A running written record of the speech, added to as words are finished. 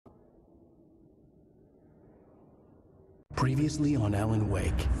Previously on Alan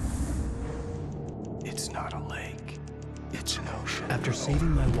Wake. It's not a lake. It's an ocean. After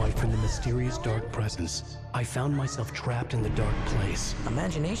saving my wife from the mysterious dark presence, I found myself trapped in the dark place.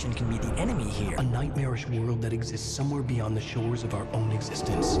 Imagination can be the enemy here. A nightmarish world that exists somewhere beyond the shores of our own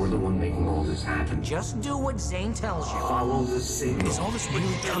existence. We're the one making all this happen. Just do what Zane tells you. Follow the signal. Is all this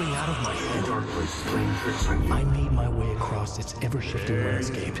really coming out of my head? The dark place is playing tricks on you. I made my way across its ever-shifting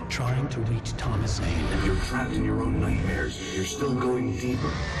landscape, trying to reach Thomas Zane. You're trapped in your own nightmares. You're still going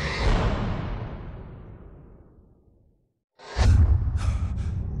deeper.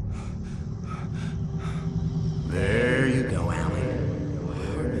 There you go, Alan.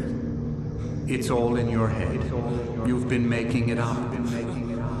 It's all in your head. You've been making it up.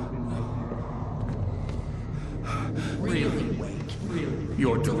 Really, Wake.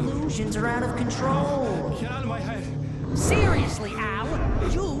 Your Delusions are out of control. Get out of my head. Seriously, Al,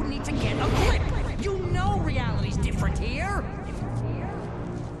 you need to get a grip. You know reality's different here.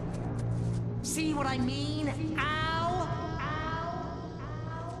 See what I mean, Al?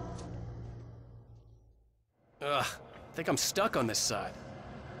 Ugh, I think I'm stuck on this side.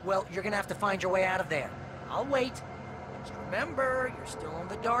 Well, you're gonna have to find your way out of there. I'll wait. Just remember, you're still in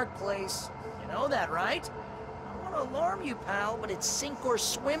the dark place. You know that, right? I don't want to alarm you, pal, but it's sink or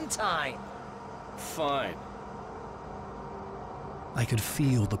swim time. Fine. I could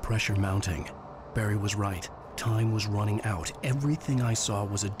feel the pressure mounting. Barry was right. Time was running out. Everything I saw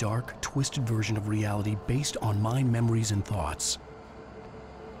was a dark, twisted version of reality based on my memories and thoughts.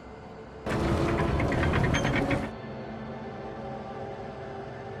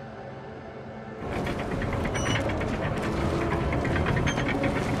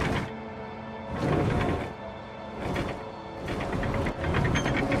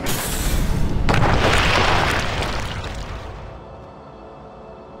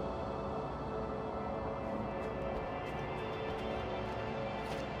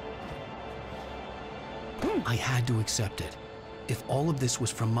 I had to accept it. If all of this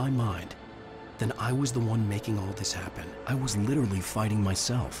was from my mind, then I was the one making all this happen. I was literally fighting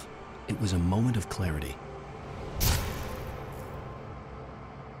myself. It was a moment of clarity.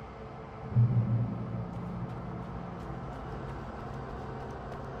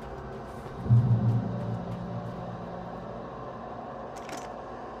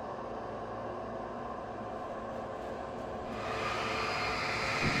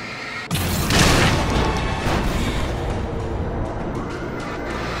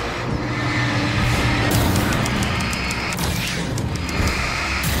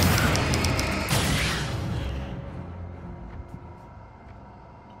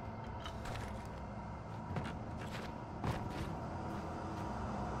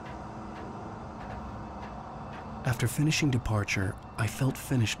 After finishing Departure, I felt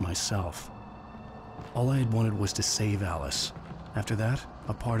finished myself. All I had wanted was to save Alice. After that,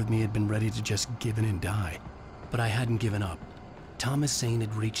 a part of me had been ready to just give in and die. But I hadn't given up. Thomas Zane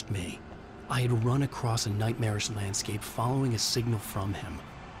had reached me. I had run across a nightmarish landscape following a signal from him.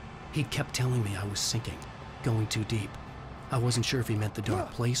 He'd kept telling me I was sinking, going too deep. I wasn't sure if he meant the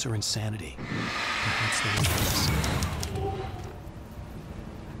dark place or insanity. Perhaps the one I was.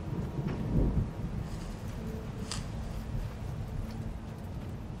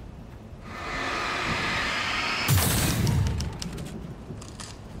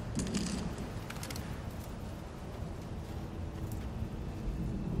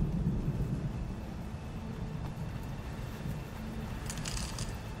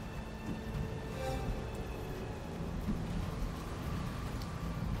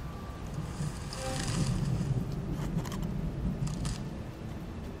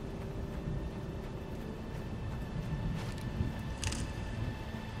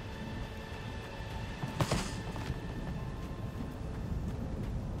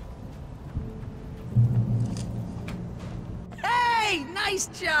 Nice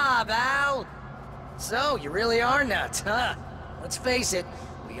job, Al! So, you really are nuts, huh? Let's face it,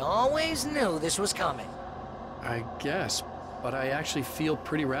 we always knew this was coming. I guess, but I actually feel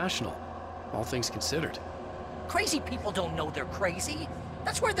pretty rational, all things considered. Crazy people don't know they're crazy.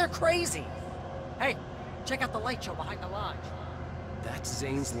 That's where they're crazy. Hey, check out the light show behind the lodge. That's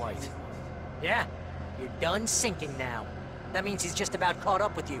Zane's light. Yeah, you're done sinking now. That means he's just about caught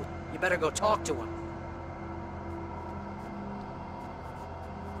up with you. You better go talk to him.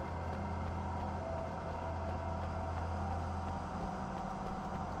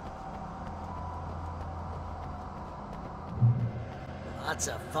 Lots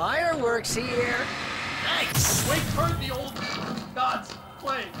of fireworks here. Nice! Wake heard the old gods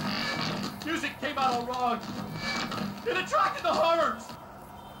play. Music came out all wrong. It attracted the horrors.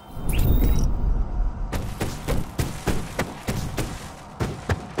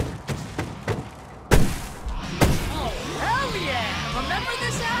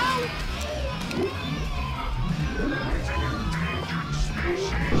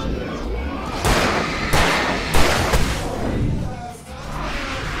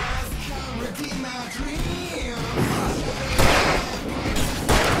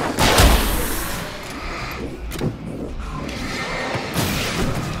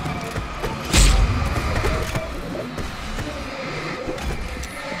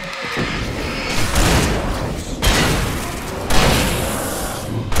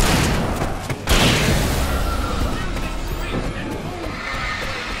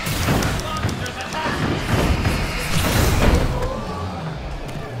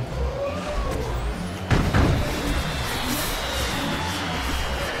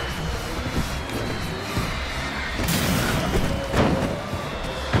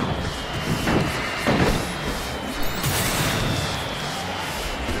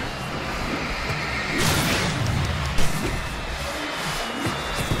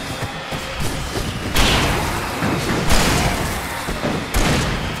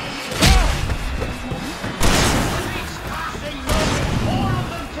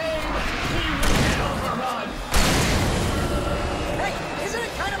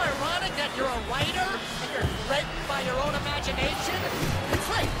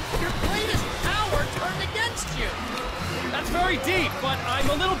 very deep, but I'm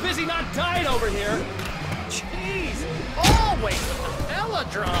a little busy not dying over here. Jeez, always hella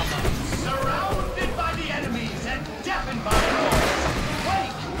drama. Surrounded by the enemies and deafened by noise.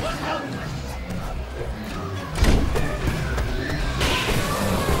 Wait, what helpless?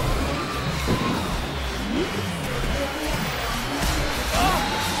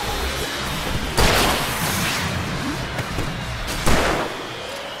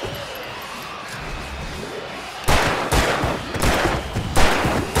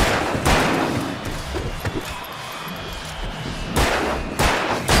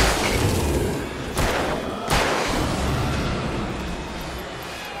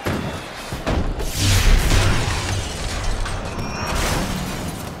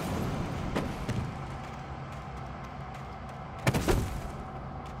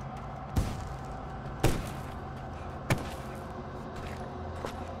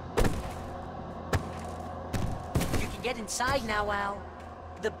 Get inside now, Al.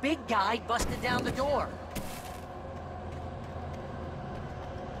 The big guy busted down the door.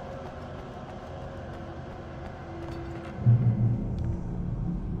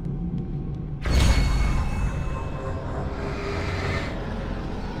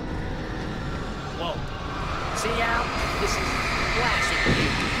 Whoa. See, Al? This is classic.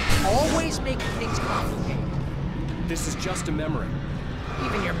 Always making things complicated. This is just a memory.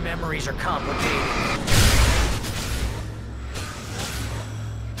 Even your memories are complicated.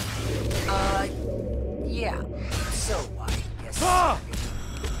 Yeah. So, I guess I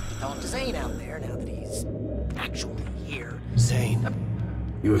could talk to Zane out there now that he's actually here. Zane.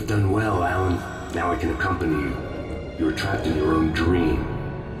 You have done well, Alan. Now I can accompany you. You are trapped in your own dream.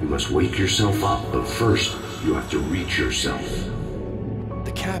 You must wake yourself up, but first, you have to reach yourself.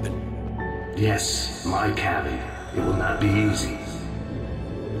 The cabin. Yes, my cabin. It will not be easy.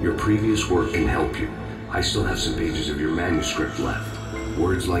 Your previous work can help you. I still have some pages of your manuscript left.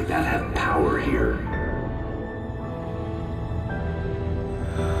 Words like that have power here.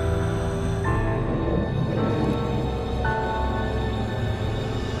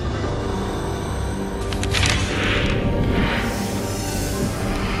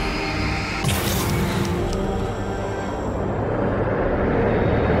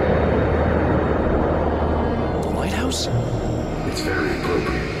 It's very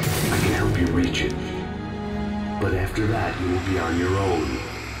appropriate. I can help you reach it. But after that, you will be on your own.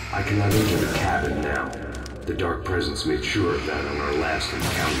 I cannot enter the cabin now. The Dark Presence made sure of that on our last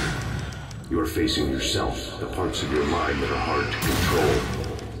encounter. You are facing yourself, the parts of your mind that are hard to control.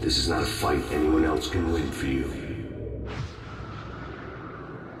 This is not a fight anyone else can win for you.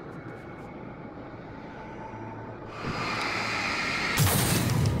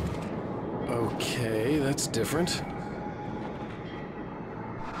 Okay, that's different.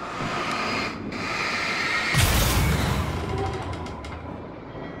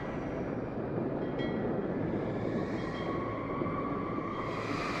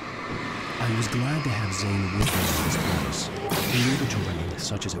 I was glad to have Zane with me in this place. He knew the terrain,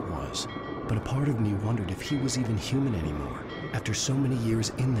 such as it was, but a part of me wondered if he was even human anymore, after so many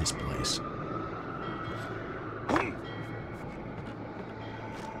years in this place.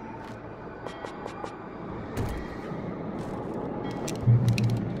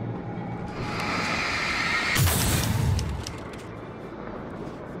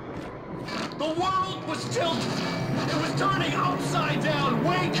 The world was tilted. It was turning upside down.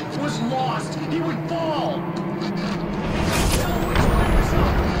 Wake was lost. He would fall. Hell would find us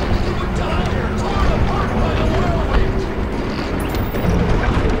up. He would die here, torn apart by the whirlwind.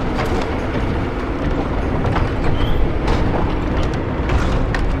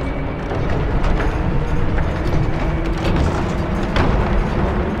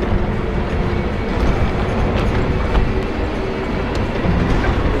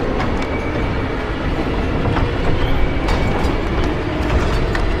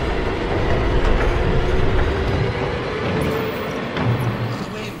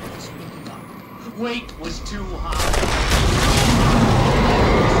 Weight was too high.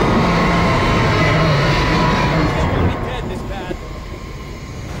 Can't be dead this bad.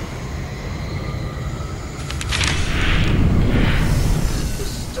 The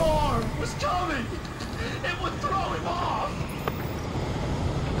storm was coming. It would throw him off.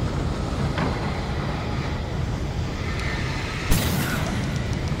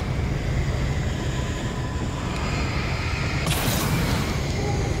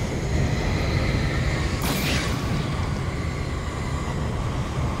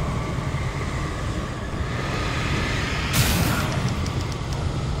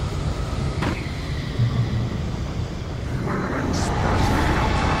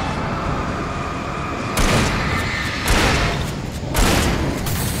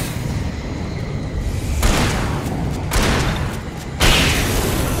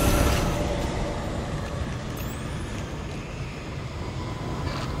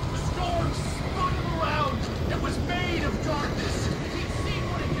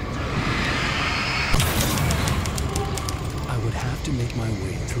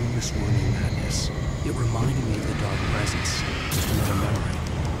 squirming madness. It reminded me of the dark presence, just another memory,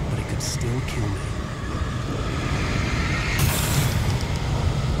 but it could still kill me.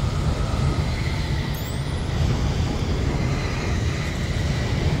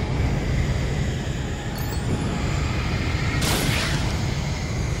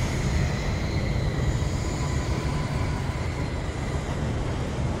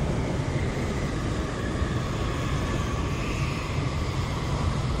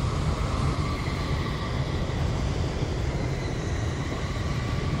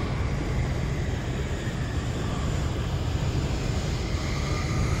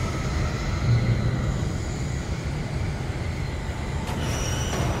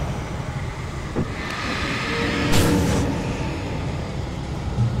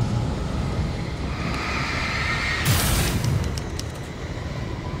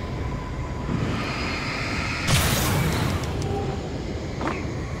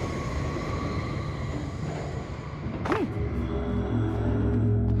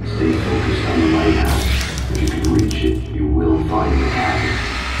 Stay focused on the lighthouse. If you can reach it, you will find the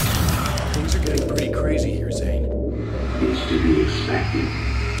cabin. Things are getting pretty crazy here, Zane. It's to be expected.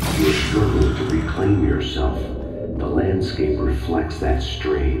 You're struggling to reclaim yourself. The landscape reflects that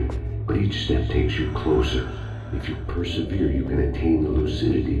strain, but each step takes you closer. If you persevere, you can attain the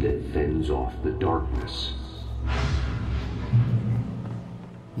lucidity that fends off the darkness.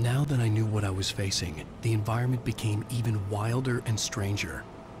 Now that I knew what I was facing, the environment became even wilder and stranger.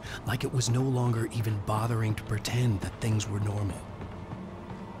 Like it was no longer even bothering to pretend that things were normal.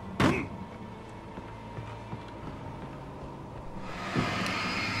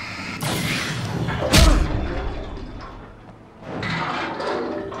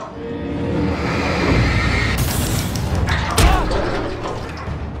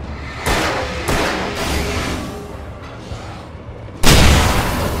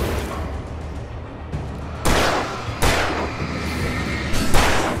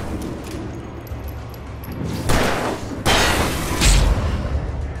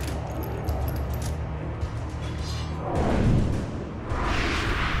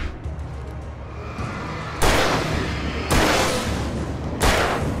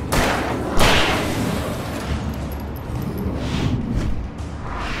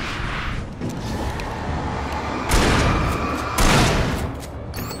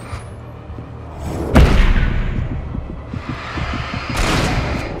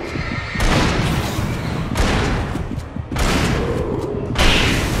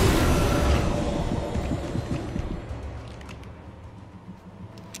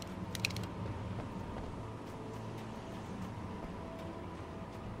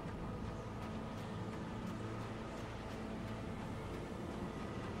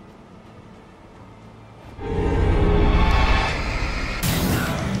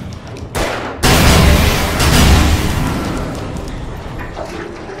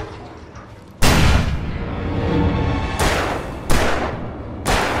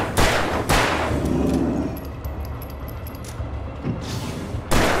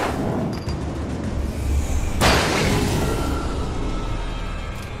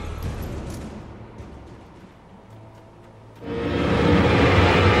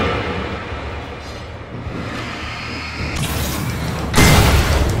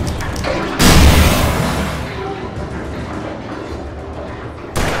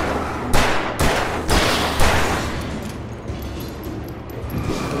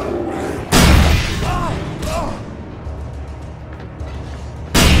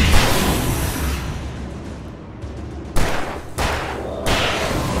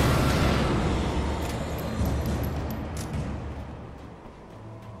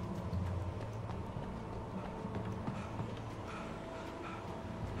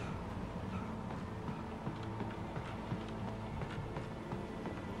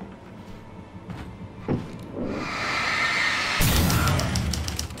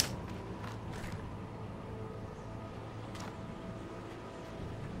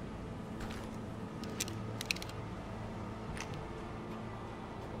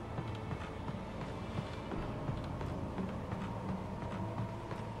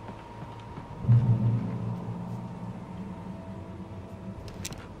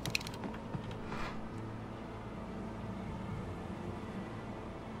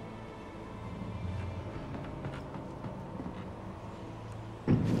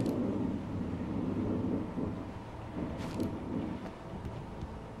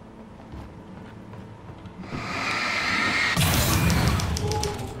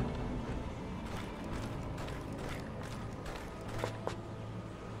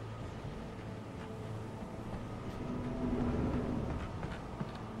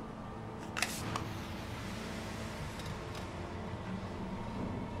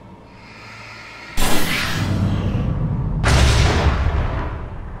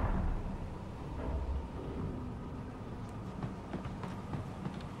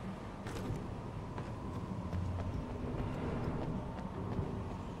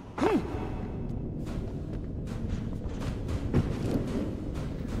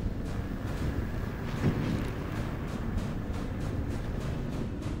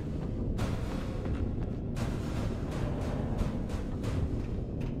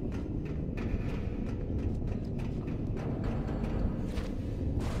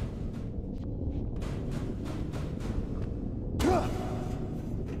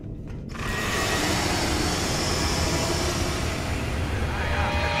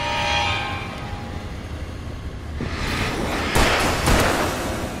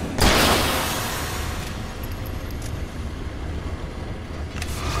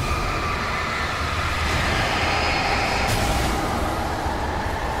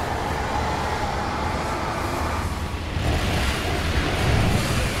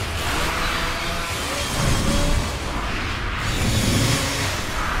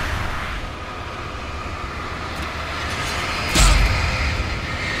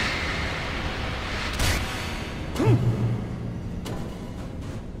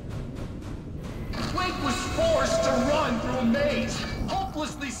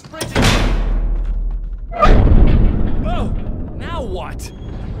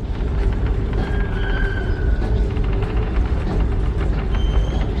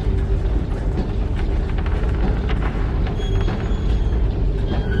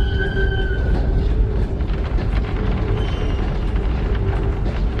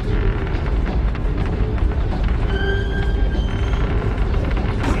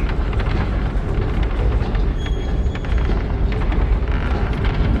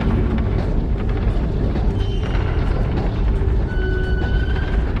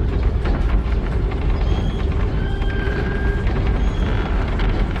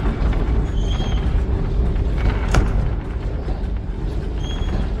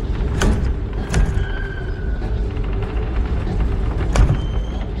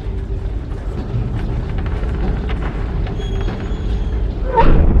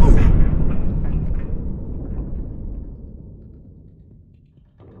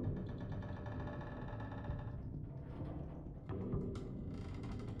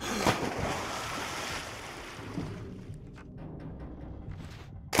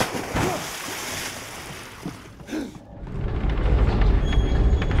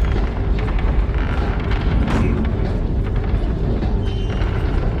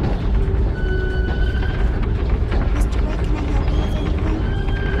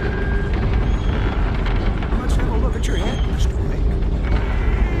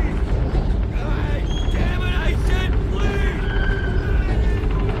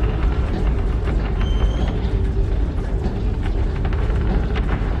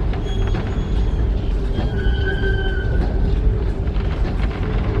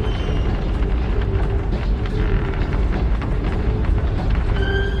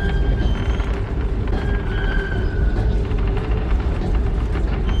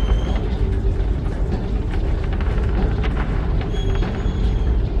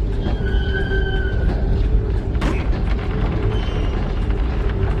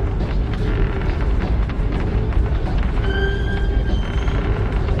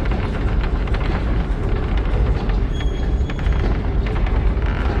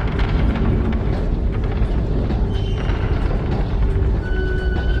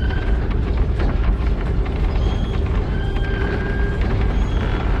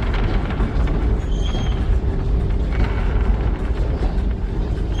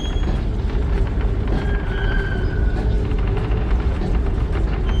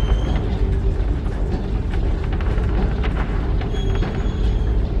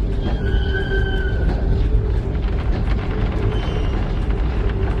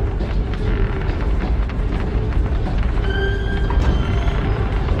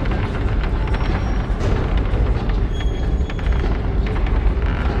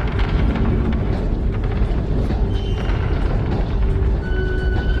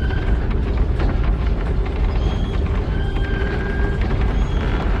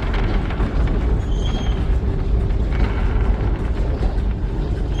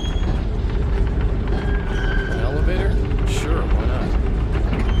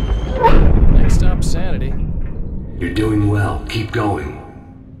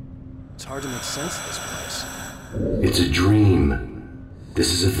 hard to make sense of this place. It's a dream.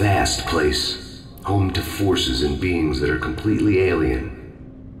 This is a vast place, home to forces and beings that are completely alien.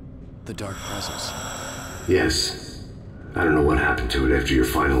 The Dark Presence. Yes. I don't know what happened to it after your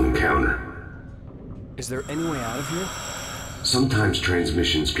final encounter. Is there any way out of here? Sometimes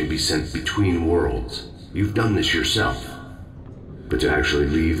transmissions can be sent between worlds. You've done this yourself. But to actually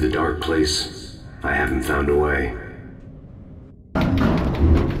leave the dark place, I haven't found a way.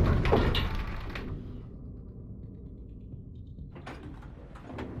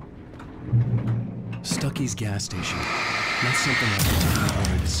 Stucky's gas station. Not something I particularly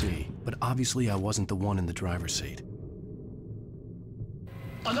wanted to see, but obviously I wasn't the one in the driver's seat.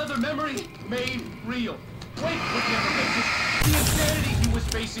 Another memory made real. Wake would never make it. The insanity he was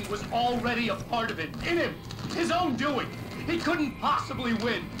facing was already a part of it. In him. His own doing. He couldn't possibly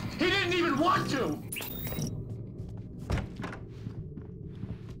win. He didn't even want to.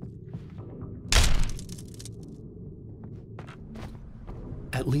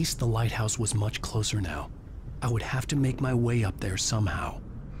 At least the lighthouse was much closer now. I would have to make my way up there somehow.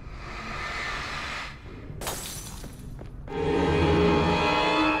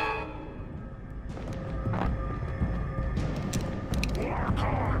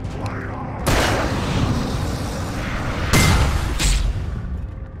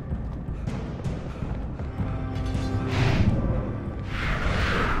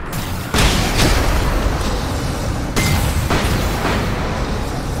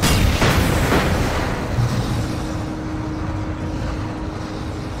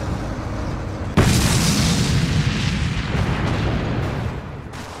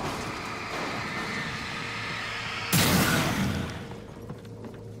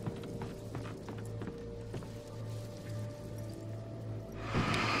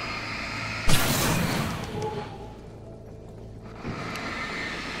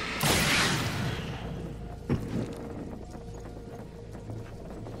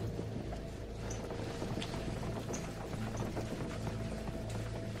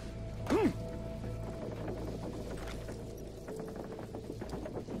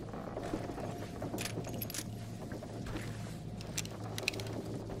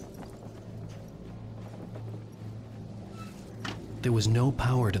 There was no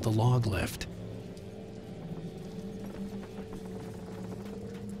power to the log lift.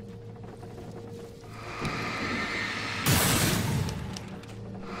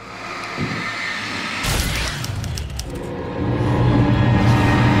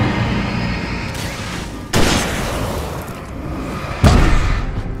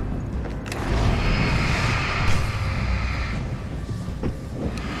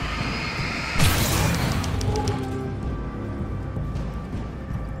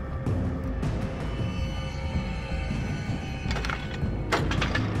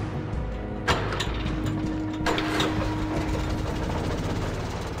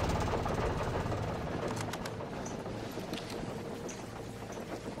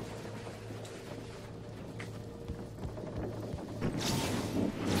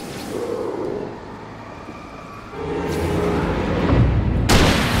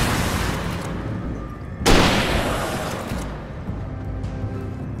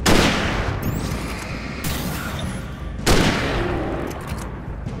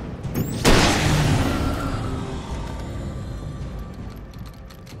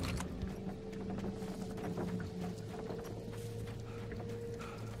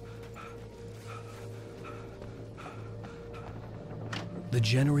 The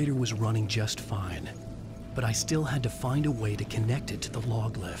generator was running just fine, but I still had to find a way to connect it to the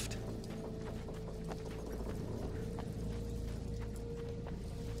log lift.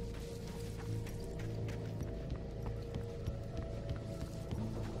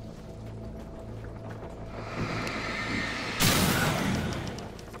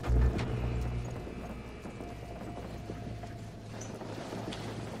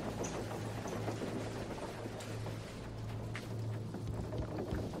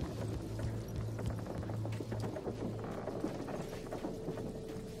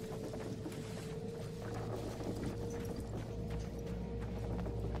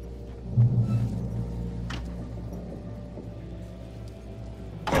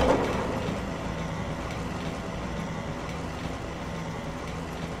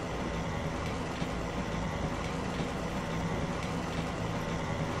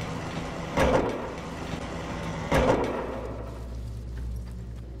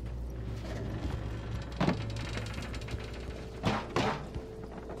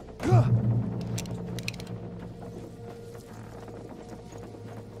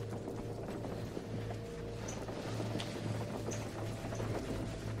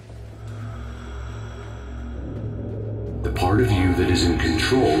 The part of you that is in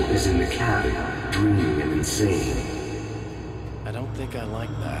control is in the cabin, dreaming and insane. I don't think I like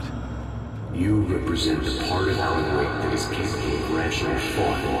that. You represent the part of Alan Wake that is capable of rational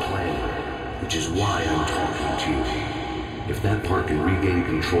thought and planning, which is why I'm talking to you. If that part can regain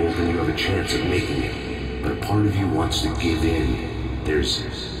control, then you have a chance of making it. But a part of you wants to give in. There's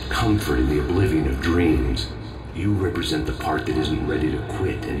comfort in the oblivion of dreams. You represent the part that isn't ready to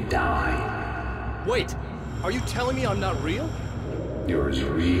quit and die. Wait, are you telling me I'm not real? You're as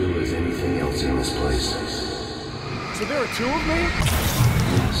real as anything else in this place. So there are two of me?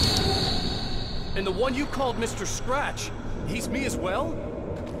 Yes. And the one you called Mr. Scratch, he's me as well?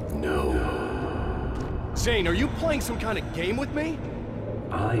 No. Zane, are you playing some kind of game with me?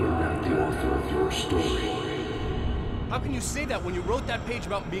 I am not the author of your story. How can you say that when you wrote that page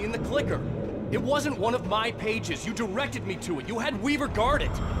about me in the clicker? It wasn't one of my pages. You directed me to it. You had Weaver guard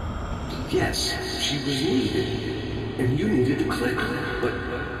it. Yes, she was needed. And you needed the clicker. But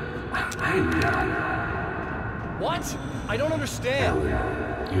I'm not. What? I don't understand.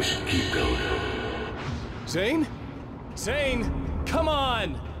 Alan, you should keep going. Zane? Zane, come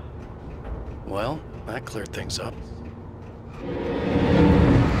on! Well, that cleared things up.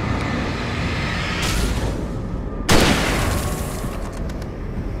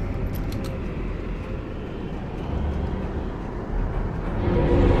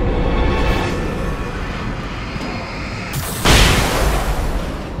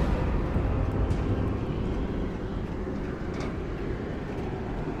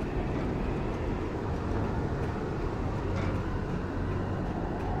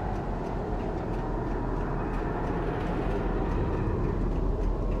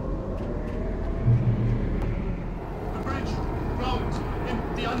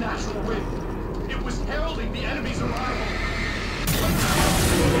 Unnatural wind. It was heralding the enemy's arrival.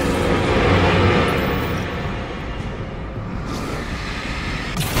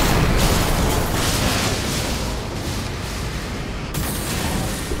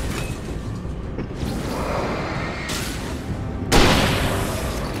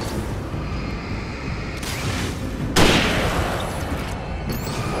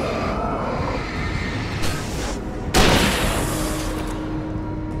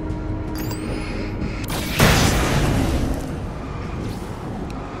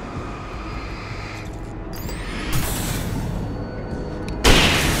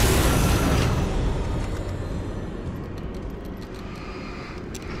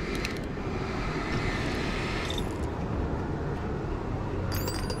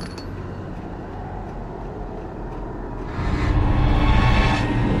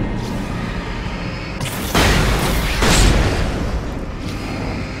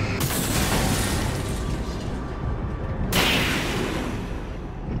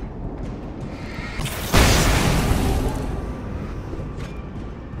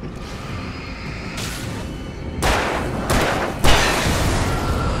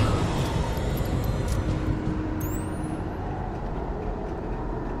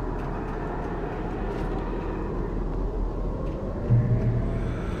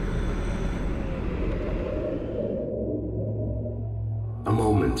 A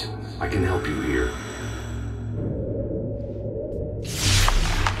moment. I can help you here.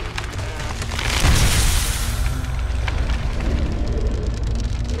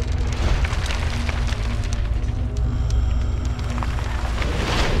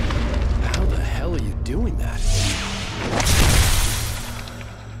 How the hell are you doing that?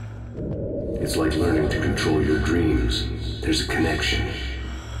 It's like learning to control your dreams. There's a connection.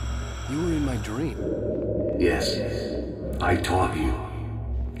 You were in my dream. Yes. I taught you.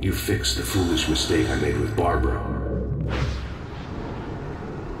 You fixed the foolish mistake I made with Barbara.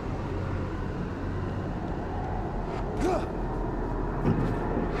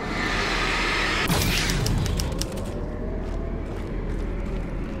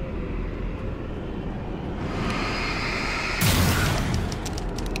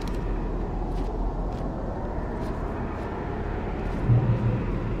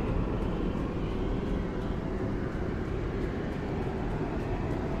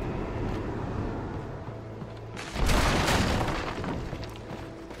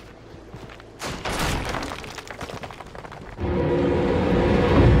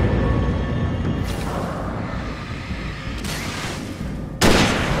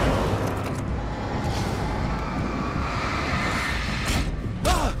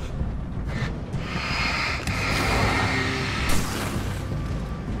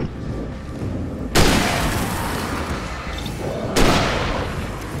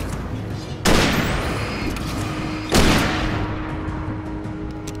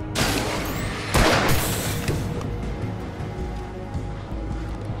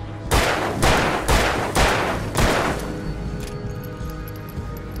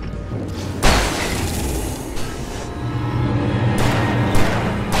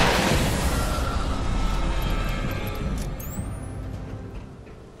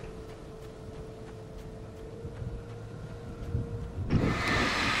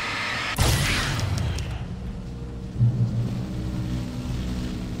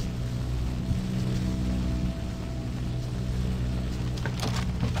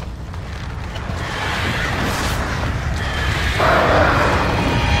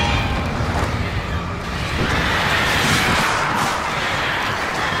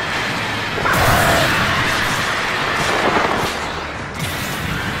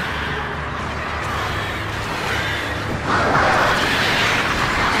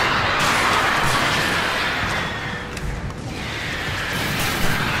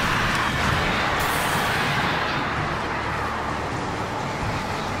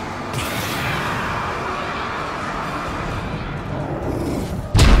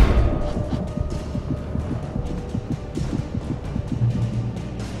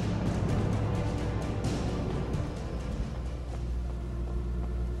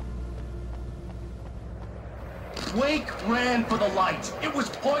 Wake ran for the light. It was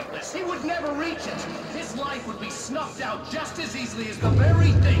pointless. He would never reach it. His life would be snuffed out just as easily as the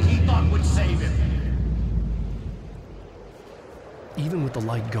very thing he thought would save him. Even with the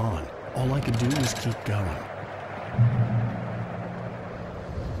light gone, all I could do was keep going.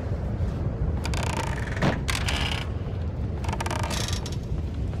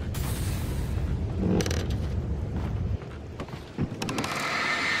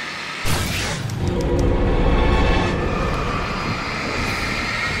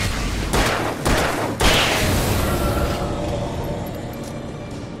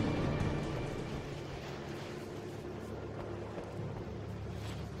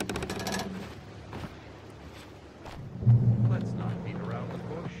 Let's not beat around the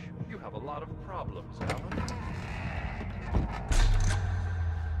bush. You have a lot of problems, Alan.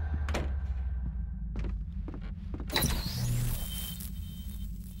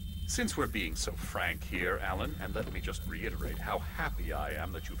 Since we're being so frank here, Alan, and let me just reiterate how happy I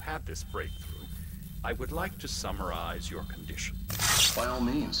am that you've had this breakthrough, I would like to summarize your condition. By all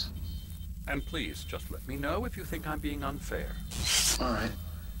means. And please, just let me know if you think I'm being unfair. All right.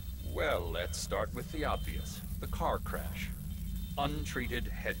 Well, let's start with the obvious. The car crash. Untreated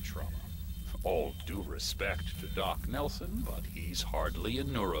head trauma. All due respect to Doc Nelson, but he's hardly a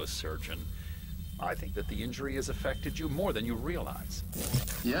neurosurgeon. I think that the injury has affected you more than you realize.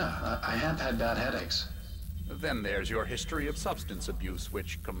 Yeah, I have had bad headaches. Then there's your history of substance abuse,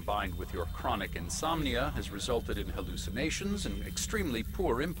 which, combined with your chronic insomnia, has resulted in hallucinations and extremely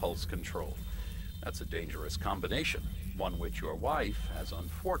poor impulse control. That's a dangerous combination, one which your wife has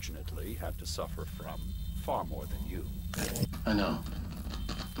unfortunately had to suffer from far more than you. I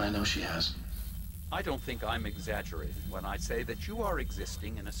know she has. I don't think I'm exaggerating when I say that you are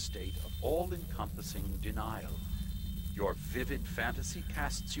existing in a state of all-encompassing denial. Your vivid fantasy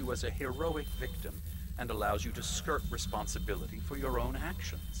casts you as a heroic victim and allows you to skirt responsibility for your own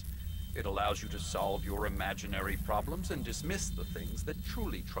actions. It allows you to solve your imaginary problems and dismiss the things that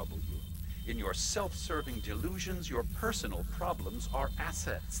truly trouble you. In your self-serving delusions, your personal problems are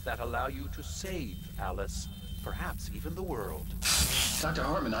assets that allow you to save Alice, perhaps even the world. Dr.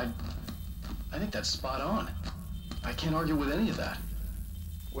 Hartman, I think that's spot on. I can't argue with any of that.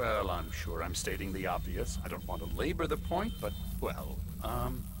 Well, I'm sure I'm stating the obvious. I don't want to labor the point, but, well,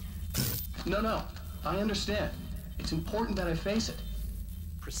 No, I understand. It's important that I face it.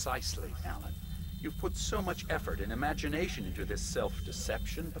 Precisely, Alan. You've put so much effort and imagination into this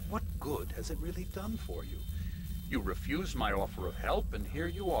self-deception, but what good has it really done for you? You refused my offer of help, and here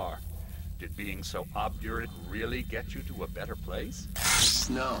you are. Did being so obdurate really get you to a better place?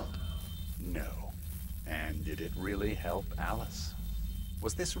 No. No. And did it really help Alice?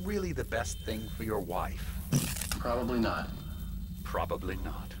 Was this really the best thing for your wife? Probably not. Probably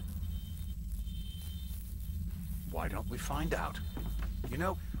not. Why don't we find out? You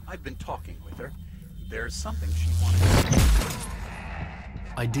know, I've been talking with her. There's something she wanted to say.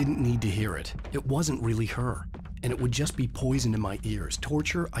 I didn't need to hear it. It wasn't really her. And it would just be poison in my ears.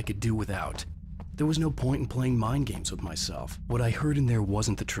 Torture I could do without. There was no point in playing mind games with myself. What I heard in there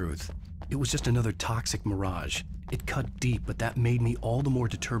wasn't the truth. It was just another toxic mirage. It cut deep, but that made me all the more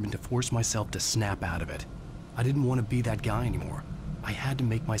determined to force myself to snap out of it. I didn't want to be that guy anymore. I had to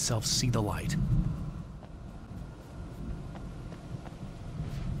make myself see the light.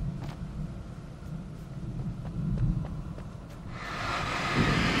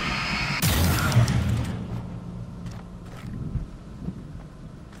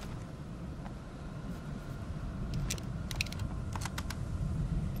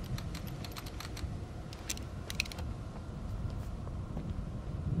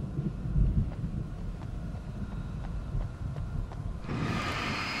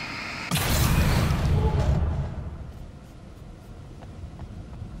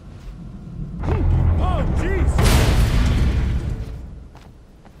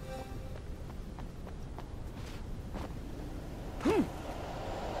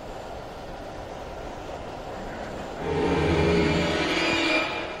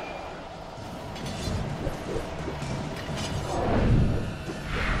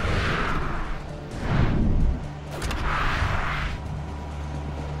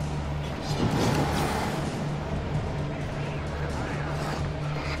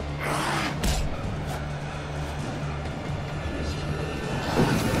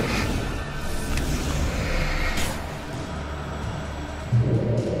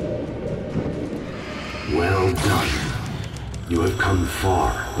 Well done. You have come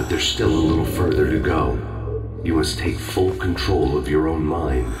far, but there's still a little further to go. You must take full control of your own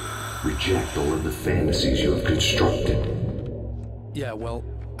mind. Reject all of the fantasies you have constructed. Yeah, well,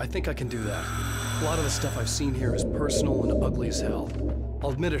 I think I can do that. A lot of the stuff I've seen here is personal and ugly as hell. I'll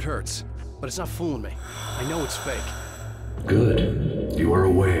admit it hurts, but it's not fooling me. I know it's fake. Good. You are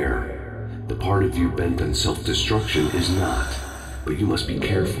aware. The part of you bent on self-destruction is not. But you must be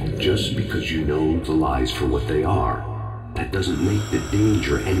careful. Just because you know the lies for what they are, that doesn't make the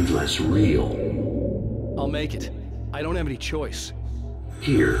danger any less real. I'll make it. I don't have any choice.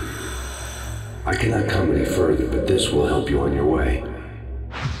 Here. I cannot come any further, but this will help you on your way.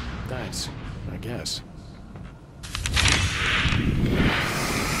 Thanks, I guess.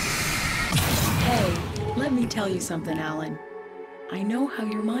 Hey, let me tell you something, Alan. I know how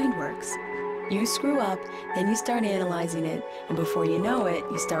your mind works. You screw up, then you start analyzing it, and before you know it,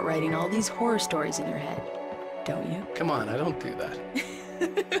 you start writing all these horror stories in your head. Don't you? Come on, I don't do that.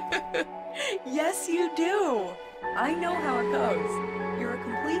 Yes, you do. I know how it goes. You're a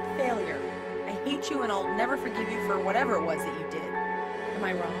complete failure. I hate you and I'll never forgive you for whatever it was that you did. Am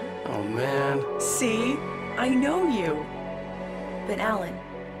I wrong? Oh, man. See? I know you. But Alan,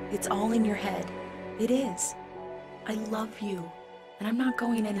 it's all in your head. It is. I love you, and I'm not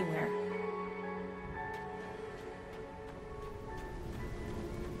going anywhere.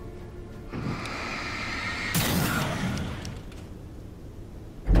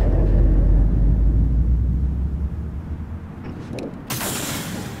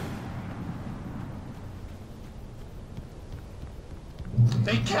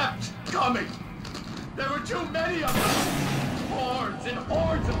 They kept coming. There were too many of them. Hordes and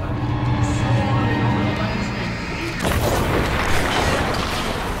hordes of them. Swarming over the landscape.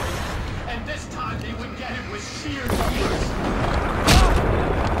 And this time they would get it with sheer numbers.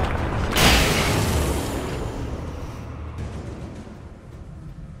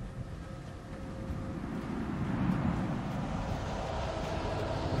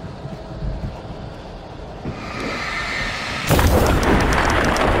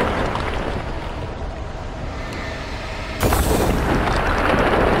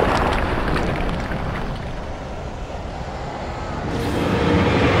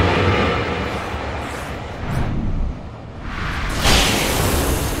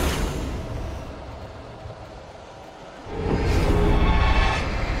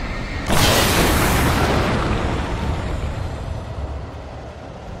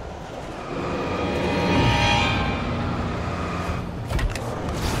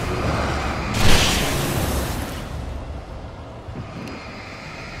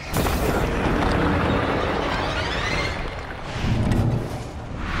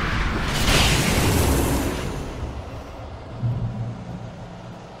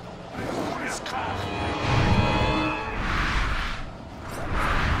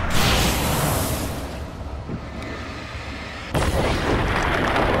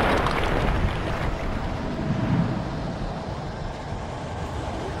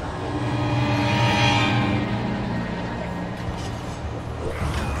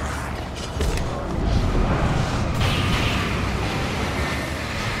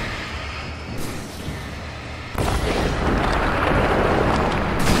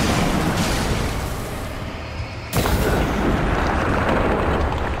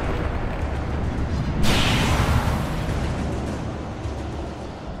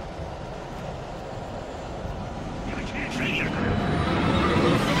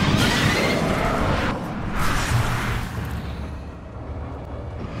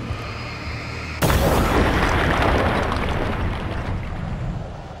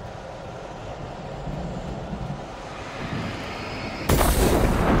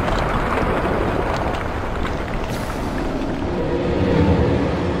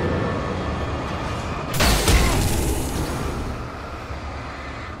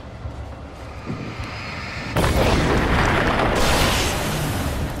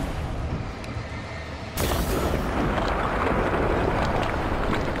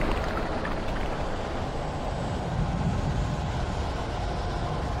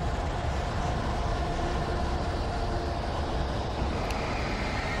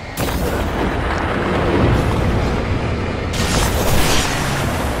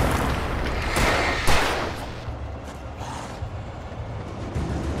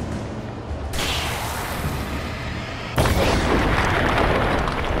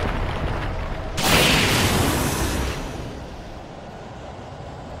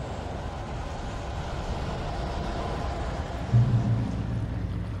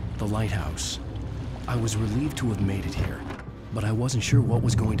 The lighthouse. I was relieved to have made it here, but I wasn't sure what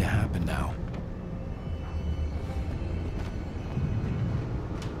was going to happen now.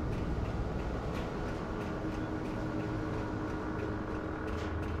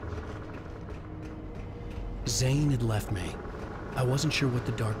 Zane had left me, I wasn't sure what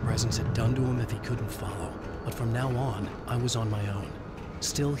the Dark Presence had done to him if he couldn't follow, but from now on, I was on my own.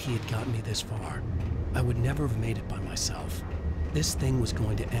 Still, he had gotten me this far. I would never have made it by myself. This thing was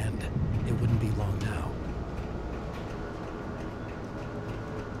going to end. It wouldn't be long now.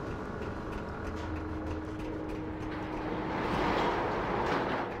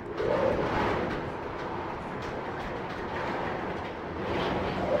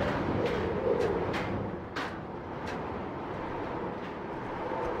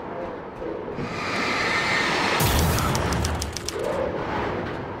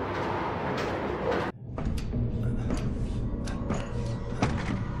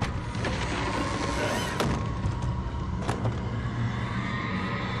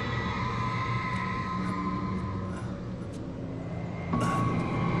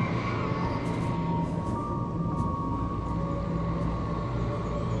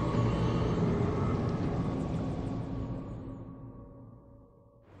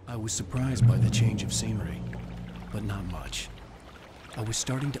 I was surprised by the change of scenery, but not much. I was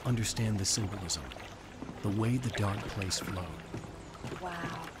starting to understand the symbolism, the way the dark place flowed. Wow.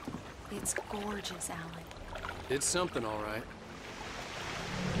 It's gorgeous, Alan. It's something, all right.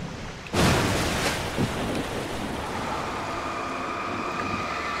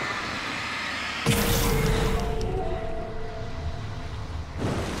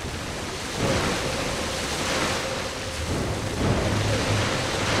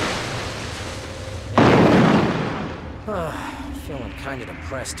 Feeling kind of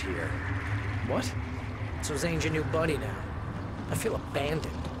depressed here. What? So Zane's your new buddy now. I feel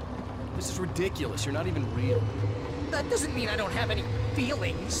abandoned. This is ridiculous. You're not even real. That doesn't mean I don't have any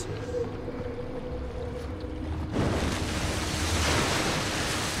feelings.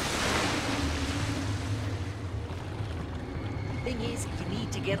 Thing is, you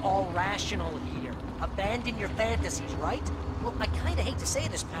need to get all rational here. Abandon your fantasies, right? Well, I kinda hate to say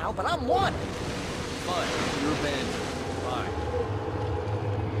this, pal, but I'm one. Fine. You're abandoned. Bye.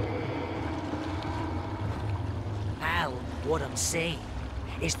 Al, what I'm saying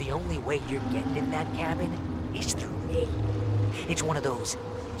is the only way you're getting in that cabin is through me. It's one of those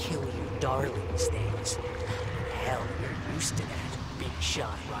kill your darlings things. Hell, you're used to that, big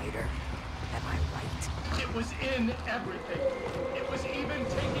shot writer. Am I right? It was in everything. It was even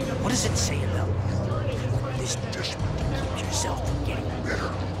taking a... What does it say about this desperate to keep yourself from getting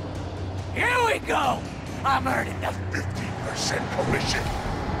better? Here we go! I'm earning the 15% commission.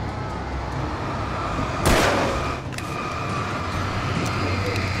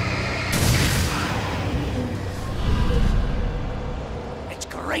 It's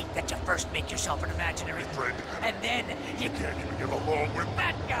great that you first make yourself an imaginary friend, and then you can't even get along with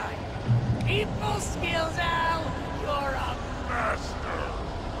that guy. People skills, Al! You're a master!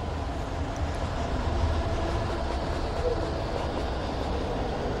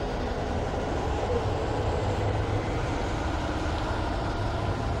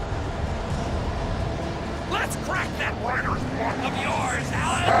 Let's crack that writer's block of yours,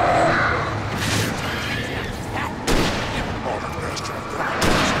 Alan!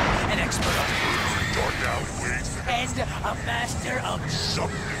 An expert on dark alleyways and a master of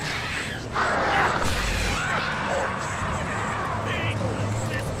subterfuge.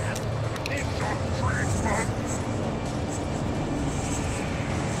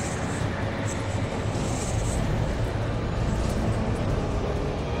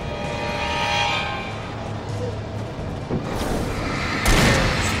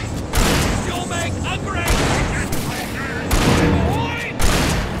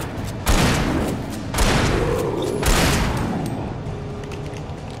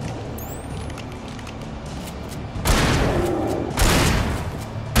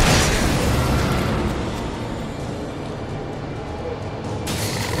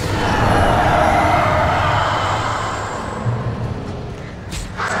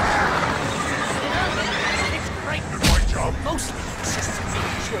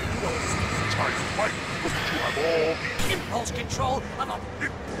 Impulse control of a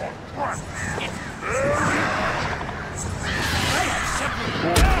big one crap. I have separate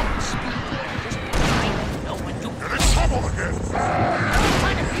rounds. Just know when you get in trouble again. What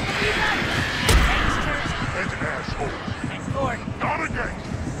kind of people do that? Gangsters and assholes. And Gordon. Not again.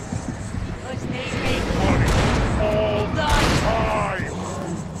 Because they make money all the time.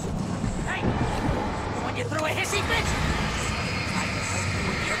 Hey, when you throw a hissy fit, I can help you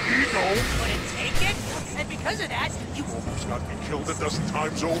with your ego. Couldn't take it. And because of that, you almost got me killed a dozen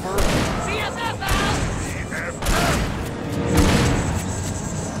times over. CFF out! CFF!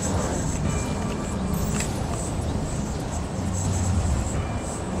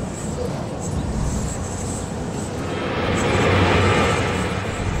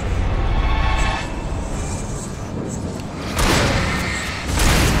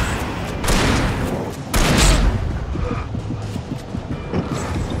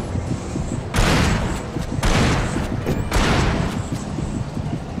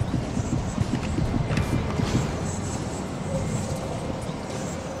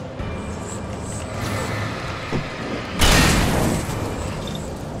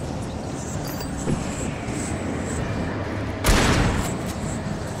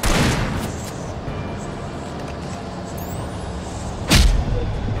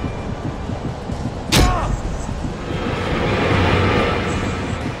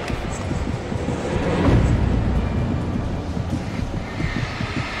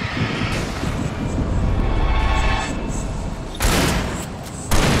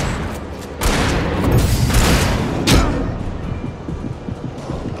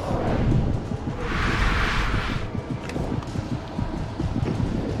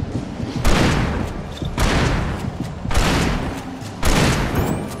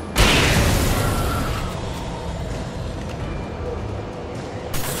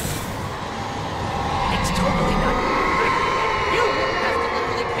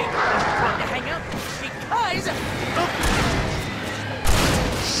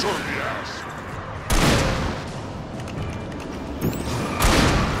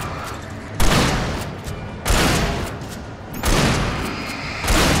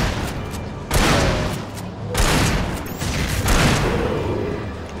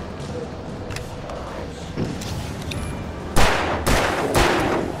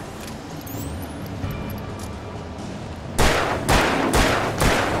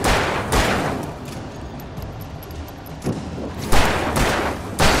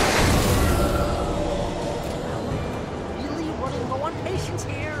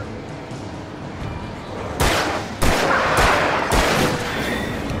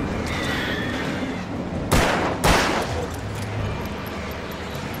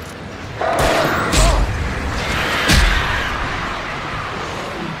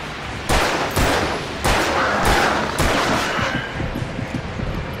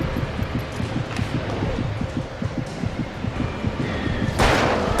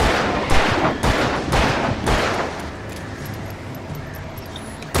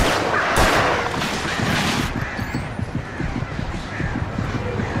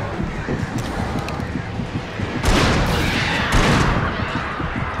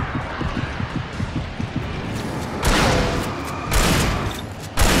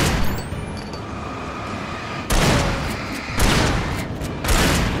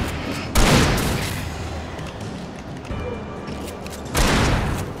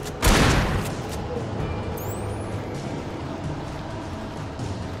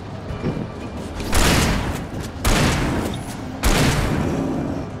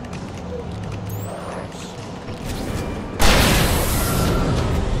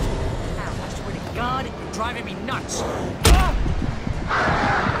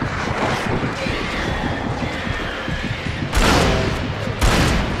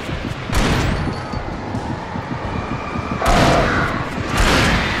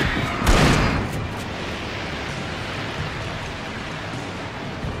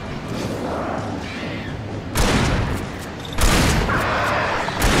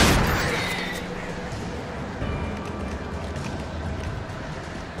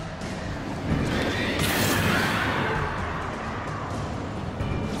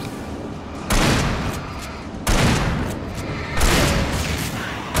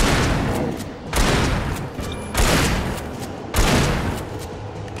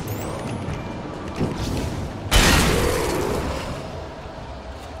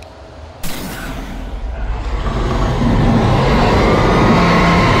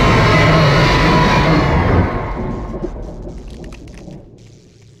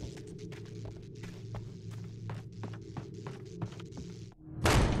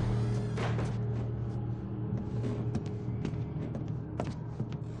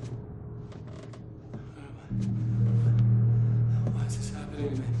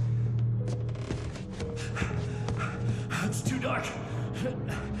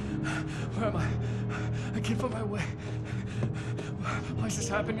 Where am I? I can't find my way. Why is this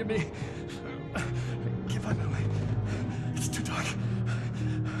happening to me? I can't find my way. It's too dark.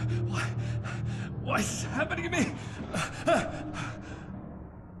 Why is this happening to me?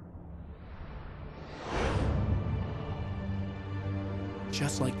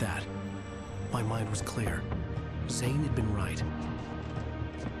 Just like that, my mind was clear. Zane had been right.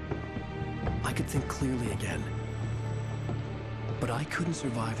 I could think clearly again. But I couldn't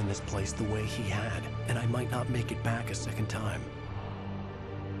survive in this place the way he had, and I might not make it back a second time.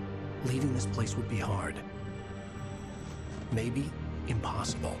 Leaving this place would be hard. Maybe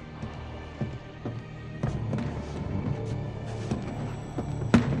impossible.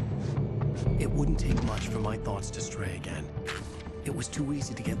 It wouldn't take much for my thoughts to stray again. It was too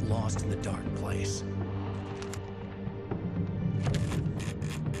easy to get lost in the dark place.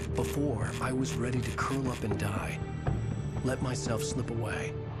 Before, I was ready to curl up and die. Let myself slip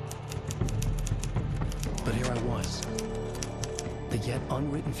away. But here I was. The yet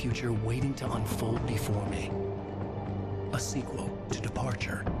unwritten future waiting to unfold before me. A sequel to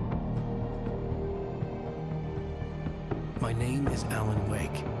Departure. My name is Alan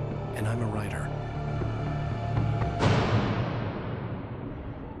Wake, and I'm a writer.